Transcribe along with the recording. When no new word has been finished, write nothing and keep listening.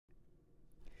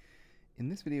In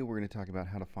this video, we're going to talk about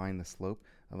how to find the slope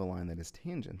of a line that is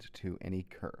tangent to any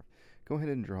curve. Go ahead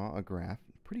and draw a graph,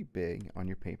 pretty big on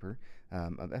your paper,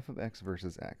 of f of x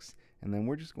versus x. And then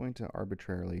we're just going to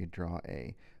arbitrarily draw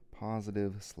a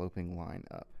positive sloping line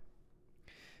up.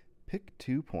 Pick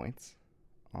 2 points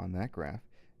on that graph,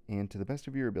 and to the best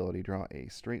of your ability, draw a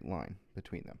straight line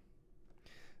between them.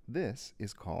 This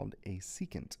is called a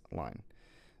secant line.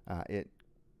 It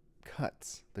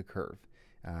cuts the curve.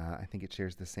 I think it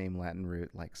shares the same Latin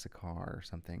root like sacar or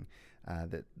something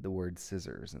that the word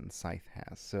scissors and scythe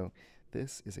has. So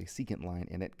this is a secant line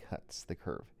and it cuts the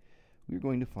curve. We're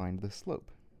going to find the slope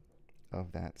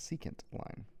of that secant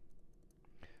line.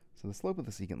 So the slope of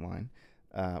the secant line,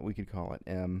 we could call it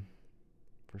m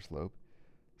for slope,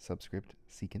 subscript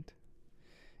secant,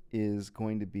 is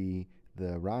going to be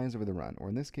the rise over the run, or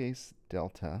in this case,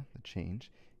 delta, the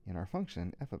change in our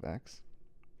function f of x,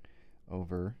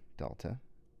 over delta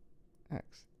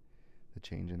x, the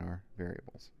change in our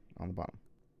variables on the bottom.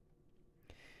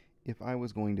 If I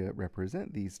was going to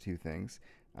represent these two things,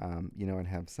 I'd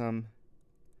have do some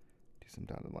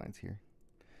dotted lines here,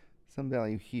 some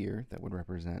value here that would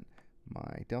represent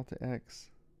my delta x,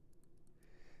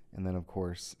 and then of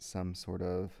course some sort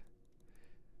of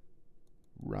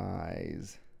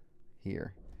rise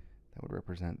here that would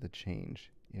represent the change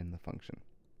in the function.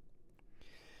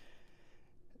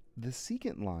 The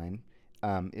secant line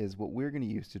is what we're going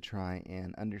to use to try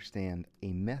and understand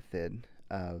a method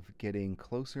of getting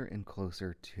closer and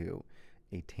closer to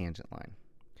a tangent line.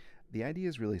 The idea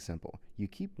is really simple. You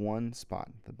keep one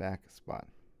spot, the back spot,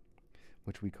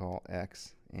 which we call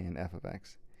x and f of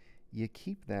x. You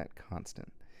keep that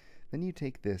constant. Then you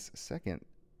take this second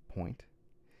point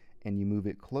and you move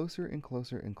it closer and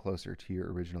closer and closer to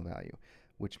your original value,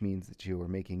 which means that you are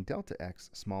making delta x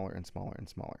smaller and smaller and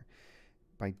smaller.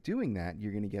 By doing that,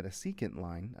 you're going to get a secant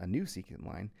line, a new secant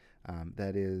line,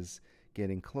 that is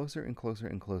getting closer and closer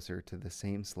and closer to the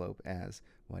same slope as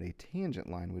what a tangent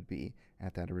line would be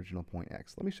at that original point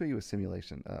x. Let me show you a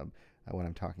simulation of what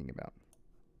I'm talking about.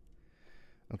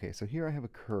 Okay, so here I have a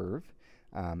curve,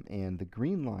 and the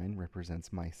green line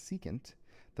represents my secant.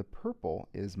 The purple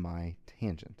is my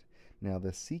tangent. Now the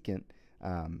secant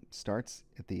starts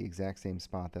at the exact same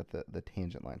spot that the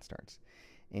tangent line starts.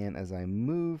 And as I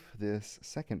move this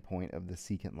second point of the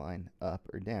secant line up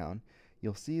or down,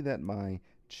 you'll see that my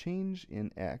change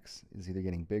in x is either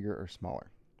getting bigger or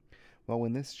smaller. Well,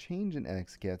 when this change in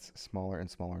x gets smaller and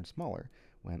smaller and smaller,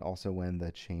 when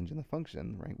the change in the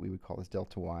function, right, we would call this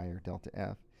delta y or delta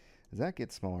f, as that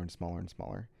gets smaller and smaller and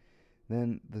smaller,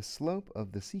 then the slope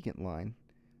of the secant line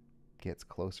gets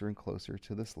closer and closer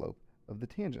to the slope of the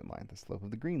tangent line. The slope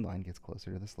of the green line gets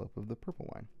closer to the slope of the purple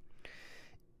line.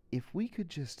 If we could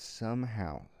just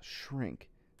somehow shrink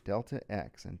delta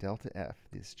x and delta f,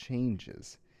 these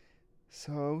changes,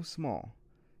 so small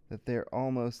that they're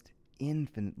almost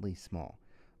infinitely small,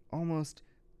 almost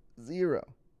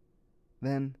zero,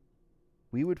 then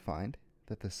we would find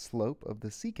that the slope of the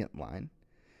secant line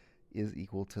is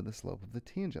equal to the slope of the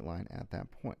tangent line at that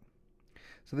point.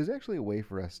 So there's actually a way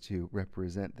for us to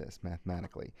represent this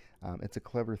mathematically. It's a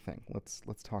clever thing.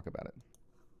 Let's talk about it.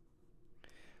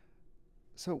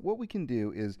 So what we can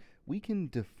do is we can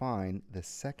define the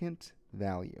second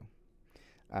value,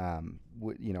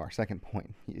 our second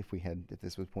point. If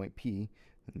this was point P,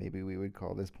 then maybe we would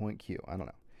call this point Q. I don't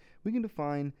know. We can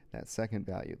define that second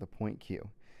value, the point Q.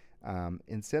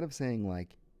 Instead of saying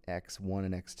like x1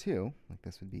 and x2, like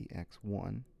this would be x1,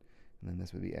 and then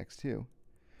this would be x2,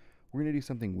 we're going to do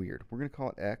something weird. We're going to call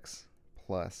it x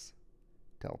plus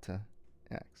delta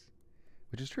x,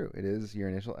 which is true. It is your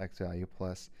initial x value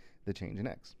plus the change in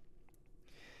x.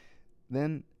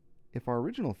 Then, if our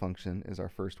original function is our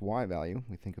first y value,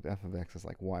 we think of f of x as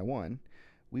like y1,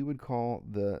 we would call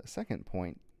the second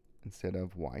point, instead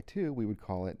of y2, we would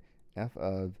call it f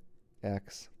of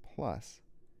x plus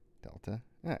delta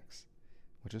x,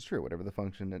 which is true. Whatever the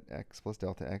function at x plus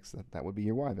delta x, that would be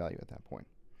your y value at that point.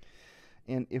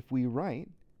 And if we write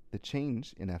the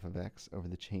change in f of x over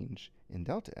the change in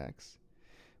delta x,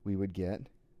 we would get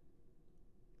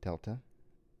delta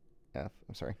f,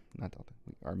 I'm sorry, not delta,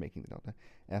 we are making the delta,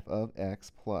 f of x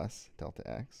plus delta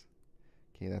x,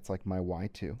 okay, that's like my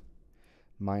y2,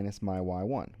 minus my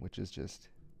y1, which is just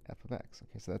f of x.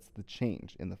 Okay, so that's the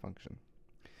change in the function.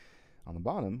 On the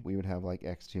bottom, we would have like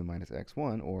x2 minus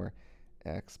x1, or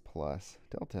x plus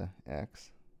delta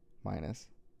x minus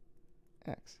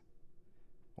x.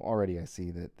 Well, already I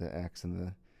see that the x and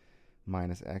the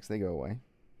minus x, they go away.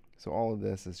 So all of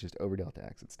this is just over delta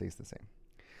x. It stays the same.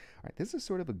 All right, this is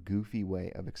sort of a goofy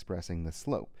way of expressing the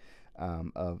slope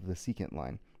of the secant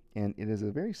line. And it is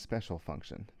a very special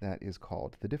function that is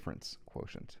called the difference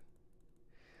quotient.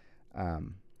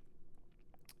 Um,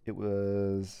 it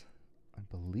was, I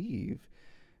believe,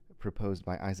 proposed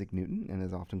by Isaac Newton and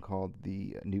is often called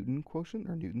the Newton quotient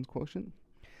or Newton's quotient.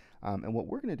 And what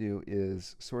we're going to do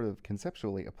is sort of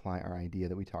conceptually apply our idea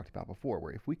that we talked about before,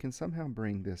 where if we can somehow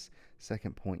bring this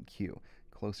second point Q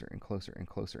closer and closer and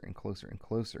closer and closer and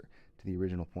closer to the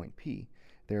original point P,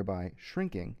 thereby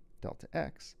shrinking delta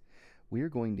x, we are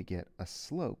going to get a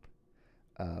slope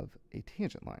of a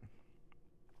tangent line.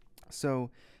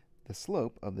 So the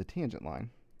slope of the tangent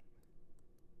line,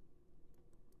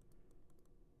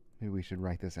 maybe we should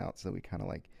write this out so we kind of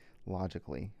like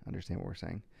logically understand what we're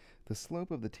saying. The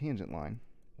slope of the tangent line,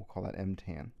 we'll call that m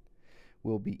tan,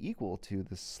 will be equal to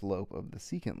the slope of the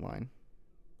secant line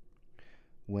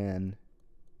when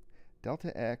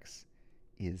delta x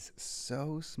is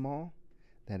so small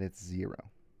that it's 0.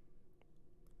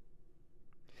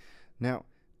 Now,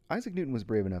 Isaac Newton was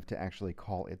brave enough to actually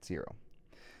call it 0.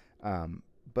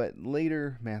 But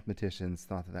later mathematicians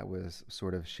thought that that was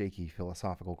sort of shaky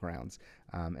philosophical grounds,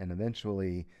 and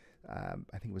eventually, I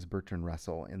think it was Bertrand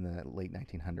Russell in the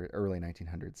early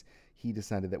 1900s, he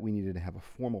decided that we needed to have a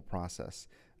formal process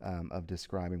of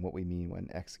describing what we mean when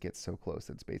x gets so close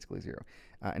that it's basically 0.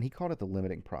 And he called it the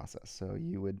limiting process. So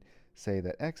you would say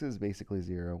that x is basically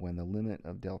 0 when the limit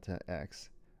of delta x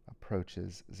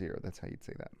approaches 0. That's how you'd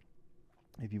say that.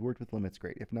 If you've worked with limits,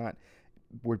 great. If not,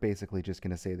 we're basically just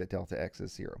going to say that delta x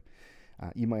is 0.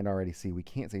 You might already see we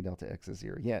can't say delta x is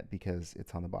 0 yet because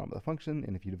it's on the bottom of the function,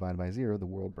 and if you divide by 0, the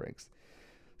world breaks.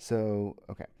 So,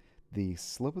 okay, the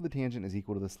slope of the tangent is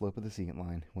equal to the slope of the secant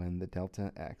line when the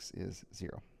delta x is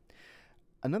 0.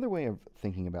 Another way of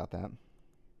thinking about that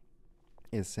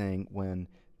is saying when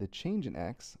the change in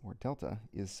x, or delta,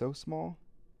 is so small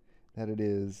that it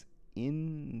is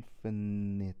infinitely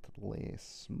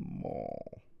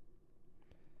small.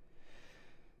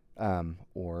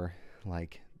 Or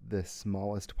like the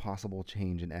smallest possible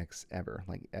change in x ever.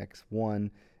 Like x1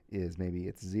 is maybe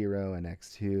it's 0 and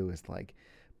x2 is like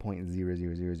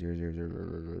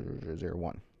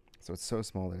 0.000000001. So it's so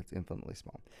small that it's infinitely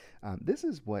small. This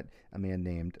is what a man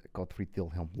named Gottfried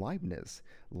Wilhelm Leibniz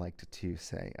liked to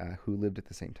say, who lived at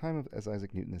the same time as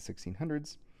Isaac Newton in the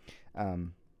 1600s.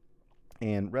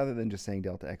 And rather than just saying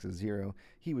delta x is 0,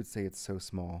 he would say it's so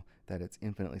small that it's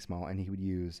infinitely small, and he would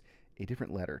use a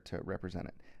different letter to represent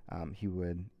it. He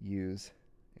would use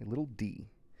a little d.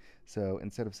 So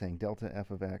instead of saying delta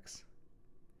f of x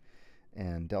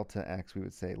and delta x, we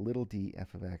would say little d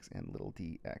f of x and little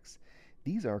d x.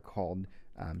 These are called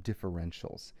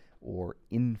differentials or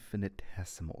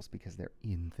infinitesimals because they're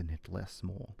infinitely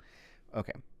small.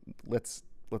 Okay, let's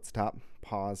stop,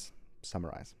 pause,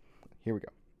 summarize. Here we go.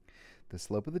 The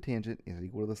slope of the tangent is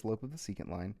equal to the slope of the secant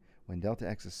line when delta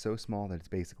x is so small that it's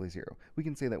basically 0. We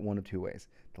can say that one of two ways.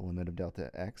 The limit of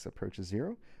delta x approaches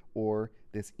 0, or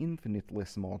this infinitely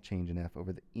small change in f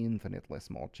over the infinitely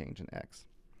small change in x.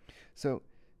 So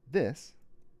this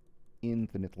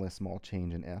infinitely small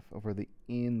change in f over the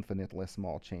infinitely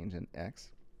small change in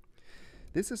x,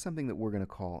 this is something that we're going to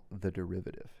call the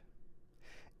derivative.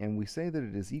 And we say that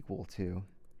it is equal to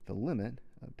the limit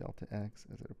of delta x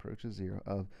as it approaches 0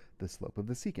 of the slope of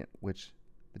the secant, which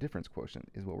the difference quotient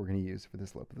is what we're going to use for the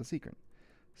slope of the secant.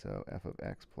 So f of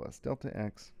x plus delta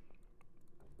x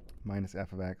minus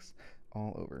f of x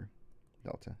all over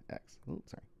delta x.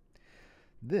 Oops, sorry.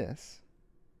 This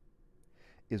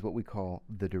is what we call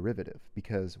the derivative,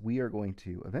 because we are going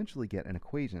to eventually get an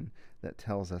equation that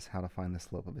tells us how to find the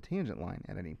slope of a tangent line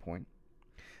at any point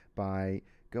by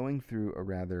going through a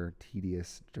rather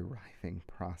tedious deriving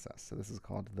process. So this is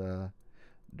called the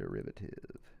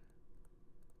derivative.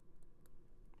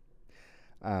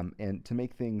 And to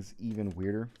make things even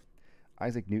weirder,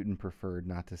 Isaac Newton preferred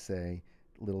not to say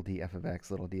little d f of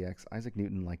x, little dx. Isaac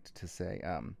Newton liked to say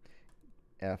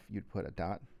f, you'd put a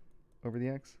dot over the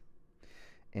x.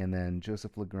 And then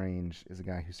Joseph Lagrange is a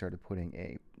guy who started putting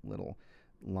a little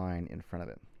line in front of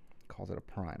it. Calls it a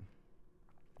prime.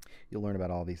 You'll learn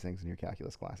about all these things in your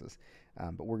calculus classes.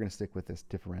 But we're going to stick with this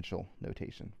differential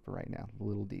notation for right now. The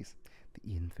little d's.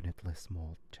 The infinitely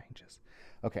small changes.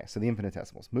 Okay, so the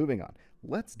infinitesimals. Moving on.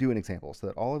 Let's do an example so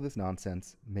that all of this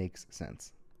nonsense makes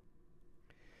sense.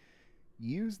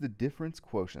 Use the difference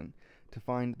quotient to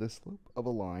find the slope of a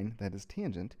line that is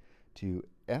tangent to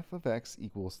f of x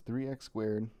equals 3x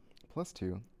squared plus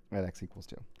 2 at x equals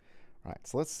 2. All right,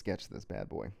 so let's sketch this bad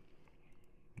boy.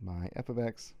 My f of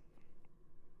x,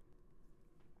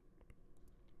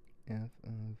 f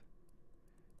of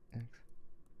x.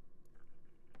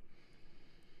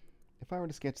 If I were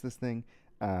to sketch this thing,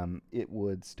 it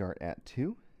would start at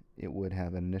 2. it would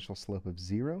have an initial slope of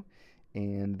 0,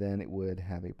 and then it would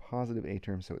have a positive a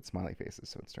term, so it's smiley faces.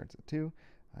 So it starts at 2,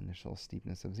 initial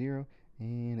steepness of 0,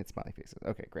 and it's smiley faces.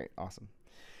 Okay, great, awesome.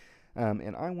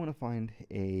 And I want to find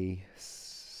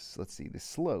let's see, the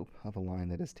slope of a line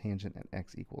that is tangent at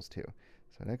x equals 2.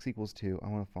 So at x equals 2, I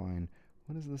want to find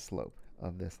what is the slope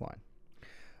of this line.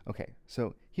 Okay,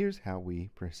 so here's how we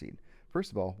proceed.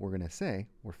 First of all, we're going to say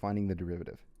we're finding the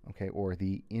derivative, okay, or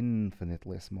the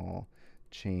infinitely small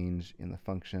change in the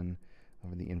function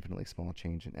over the infinitely small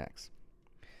change in x.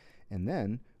 And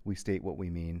then we state what we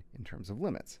mean in terms of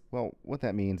limits. Well, what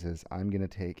that means is I'm going to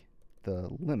take the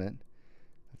limit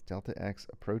as delta x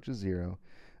approaches 0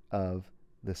 of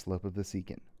the slope of the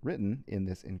secant, written in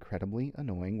this incredibly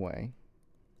annoying way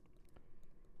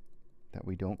that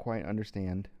we don't quite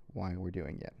understand why we're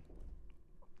doing yet.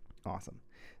 Awesome.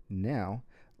 Now,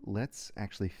 let's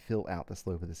actually fill out the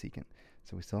slope of the secant.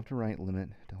 So we still have to write limit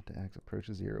delta x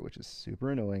approaches 0, which is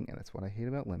super annoying, and that's what I hate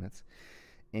about limits.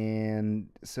 And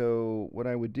so what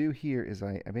I would do here is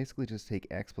I basically just take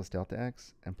x plus delta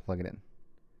x and plug it in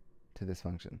to this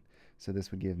function. So this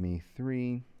would give me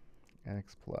 3x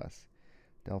plus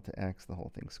delta x, the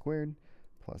whole thing squared,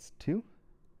 plus 2.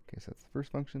 Okay, so that's the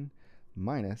first function,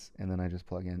 minus, and then I just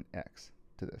plug in x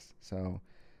to this. So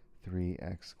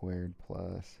 3x squared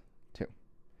plus 2.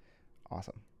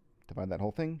 Awesome. Divide that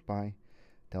whole thing by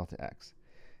delta x.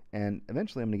 And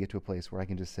eventually I'm going to get to a place where I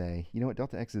can just say, you know what,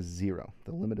 delta x is 0.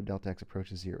 The limit of delta x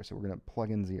approaches 0, so we're going to plug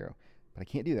in 0. But I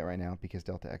can't do that right now because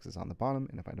delta x is on the bottom,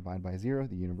 and if I divide by 0,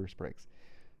 the universe breaks.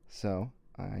 So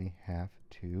I have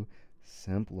to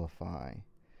simplify.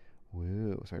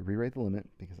 Woo. So I rewrite the limit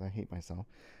because I hate myself.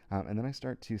 And then I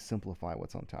start to simplify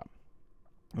what's on top.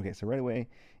 Okay, so right away,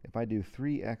 if I do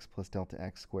 3x plus delta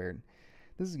x squared,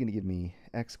 this is going to give me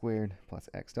x squared plus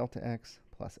x delta x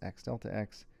plus x delta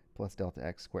x plus delta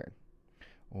x squared,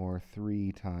 or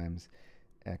 3 times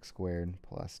x squared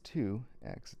plus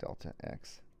 2x delta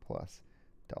x plus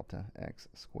delta x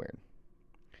squared.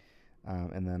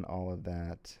 And then all of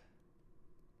that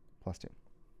plus 2.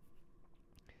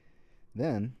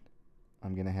 Then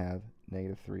I'm going to have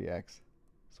negative 3x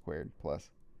squared plus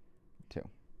 2.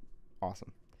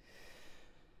 Awesome.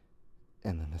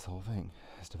 And then this whole thing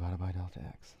is divided by delta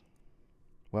x.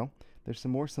 Well, there's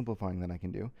some more simplifying that I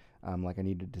can do. Like I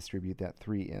need to distribute that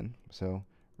 3 in. So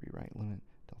rewrite limit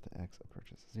delta x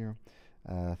approaches 0.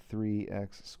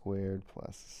 3x squared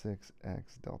plus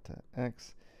 6x delta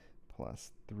x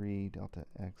plus 3 delta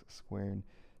x squared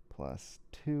plus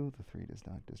 2. The 3 does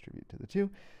not distribute to the 2.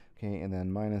 Okay, and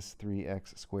then minus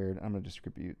 3x squared. I'm going to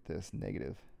distribute this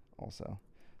negative also. So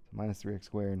minus 3x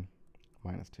squared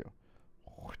minus 2.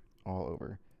 All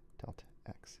over delta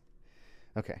x.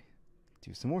 Okay,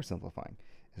 do some more simplifying.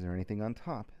 Is there anything on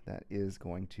top that is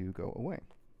going to go away?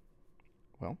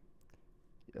 Well,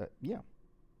 yeah.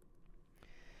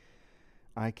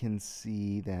 I can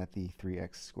see that the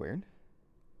 3x squared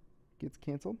gets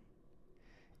canceled.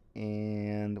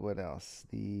 And what else?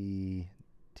 The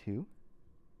 2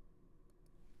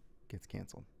 gets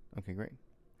canceled. Okay, great.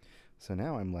 So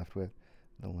now I'm left with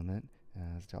the limit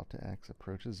as delta x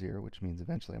approaches 0, which means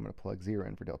eventually I'm going to plug 0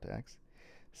 in for delta x.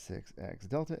 6x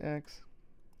delta x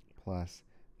plus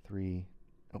 3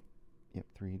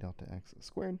 delta x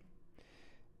squared.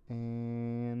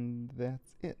 And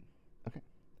that's it. Okay.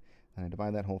 And I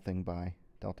divide that whole thing by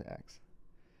delta x.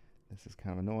 This is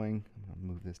kind of annoying. I'm going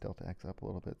to move this delta x up a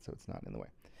little bit so it's not in the way.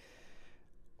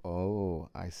 Oh,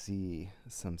 I see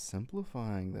some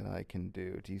simplifying that I can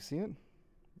do. Do you see it?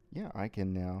 Yeah, I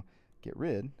can now get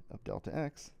rid of delta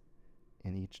x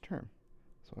in each term.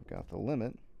 So I've got the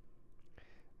limit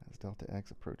as delta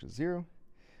x approaches 0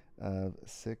 of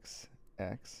 6x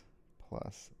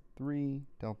plus 3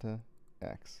 delta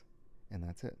x, and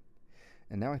that's it.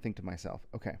 And now I think to myself,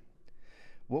 okay,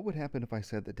 what would happen if I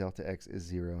said that delta x is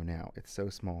 0 now? It's so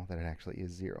small that it actually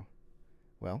is 0.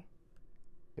 Well,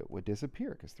 it would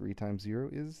disappear because 3 times 0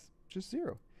 is just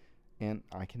 0. And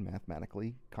I can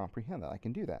mathematically comprehend that. I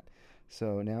can do that.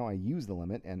 So now I use the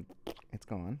limit, and it's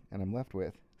gone, and I'm left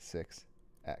with 6x,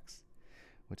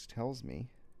 which tells me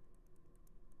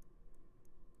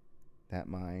that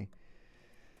my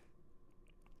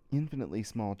infinitely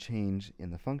small change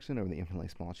in the function over the infinitely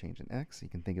small change in x, you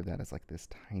can think of that as like this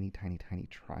tiny, tiny, tiny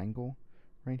triangle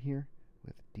right here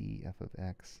with df of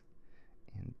x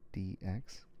and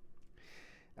dx,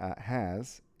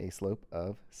 has a slope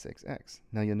of 6x.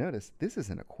 Now you'll notice this is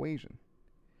an equation.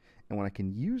 And what I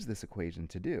can use this equation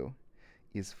to do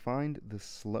is find the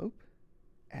slope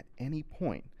at any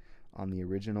point on the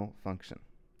original function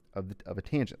of a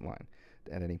tangent line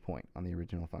at any point on the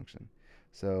original function.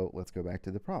 So let's go back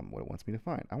to the problem, what it wants me to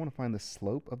find. I want to find the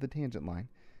slope of the tangent line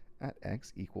at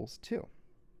x equals 2.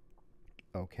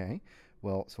 Okay,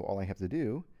 well, so all I have to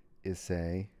do is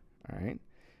say, all right,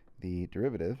 the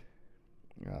derivative,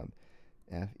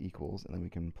 f equals, and then we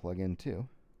can plug in 2.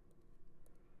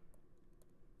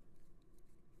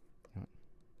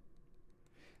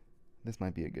 This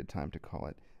might be a good time to call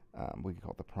it, we can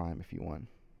call it the prime if you want.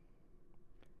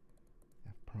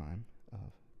 F prime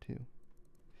of 2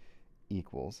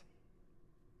 equals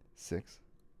 6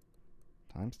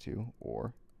 times 2,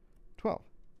 or 12.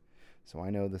 So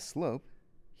I know the slope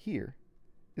here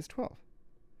is 12.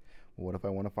 Well, what if I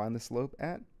want to find the slope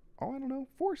at, oh, I don't know,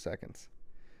 4 seconds?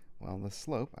 Well, the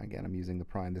slope, again, I'm using the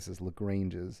prime. This is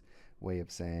Lagrange's way of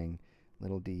saying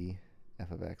little d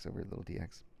f of x over little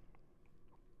dx.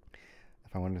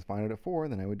 If I wanted to find it at 4,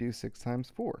 then I would do 6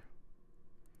 times 4,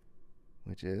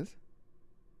 which is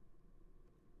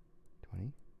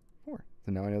 24.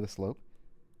 So now I know the slope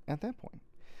at that point.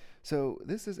 So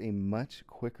this is a much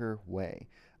quicker way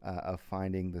of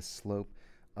finding the slope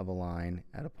of a line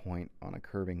at a point on a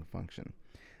curving function,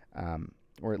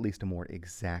 or at least a more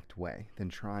exact way than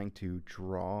trying to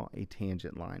draw a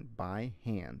tangent line by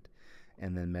hand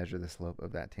and then measure the slope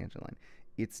of that tangent line.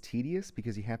 It's tedious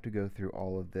because you have to go through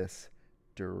all of this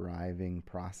deriving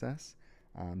process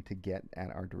to get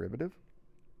at our derivative,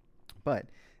 but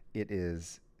it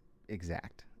is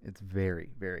exact. It's very,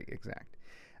 very exact.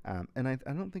 And I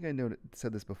don't think I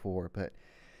said this before, but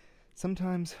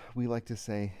sometimes we like to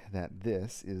say that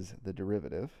this is the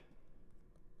derivative,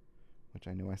 which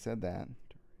I know I said that.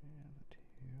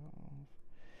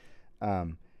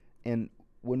 And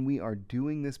when we are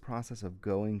doing this process of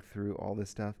going through all this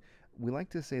stuff, we like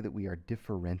to say that we are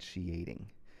differentiating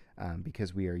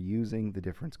because we are using the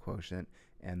difference quotient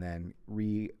and then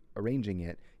rearranging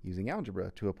it using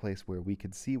algebra to a place where we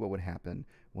could see what would happen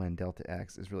when delta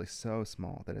x is really so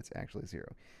small that it's actually 0.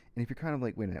 And if you're kind of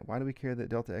like, wait a minute, why do we care that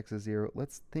delta x is 0?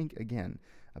 Let's think again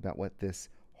about what this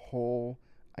whole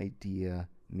idea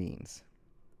means.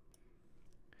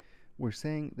 We're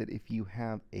saying that if you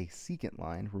have a secant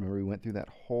line, remember we went through that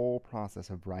whole process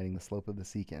of writing the slope of the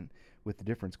secant with the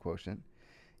difference quotient.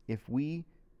 If we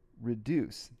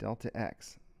reduce delta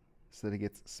x so that it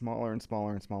gets smaller and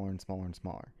smaller and smaller and smaller and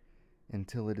smaller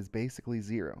until it is basically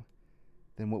 0,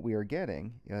 then what we are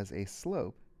getting is a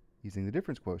slope using the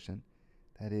difference quotient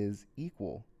that is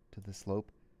equal to the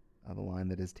slope of a line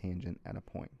that is tangent at a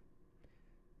point.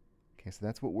 Okay, so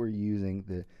that's what we're using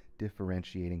the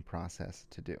differentiating process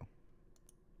to do.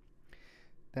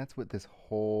 That's what this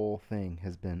whole thing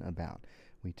has been about.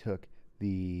 We took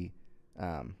the,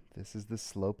 this is the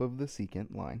slope of the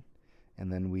secant line,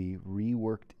 and then we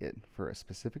reworked it for a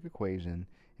specific equation,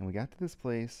 and we got to this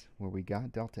place where we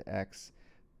got delta x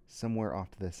somewhere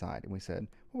off to the side, and we said,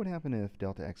 what would happen if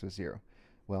delta x was 0?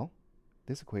 Well,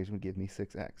 this equation would give me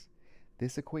 6x.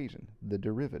 This equation, the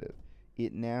derivative,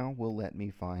 it now will let me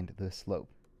find the slope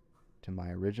to my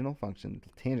original function,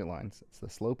 tangent lines. It's the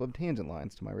slope of tangent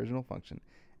lines to my original function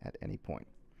at any point.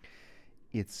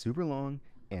 It's super long,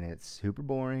 and it's super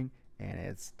boring, and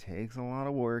it takes a lot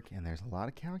of work, and there's a lot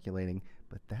of calculating,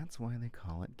 but that's why they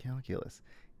call it calculus.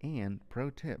 And pro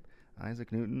tip,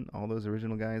 Isaac Newton, all those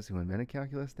original guys who invented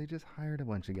calculus, they just hired a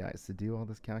bunch of guys to do all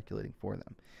this calculating for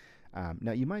them.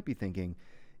 Now, you might be thinking,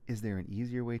 is there an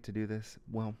easier way to do this?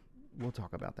 Well, we'll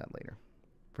talk about that later.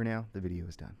 For now, the video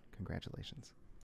is done. Congratulations.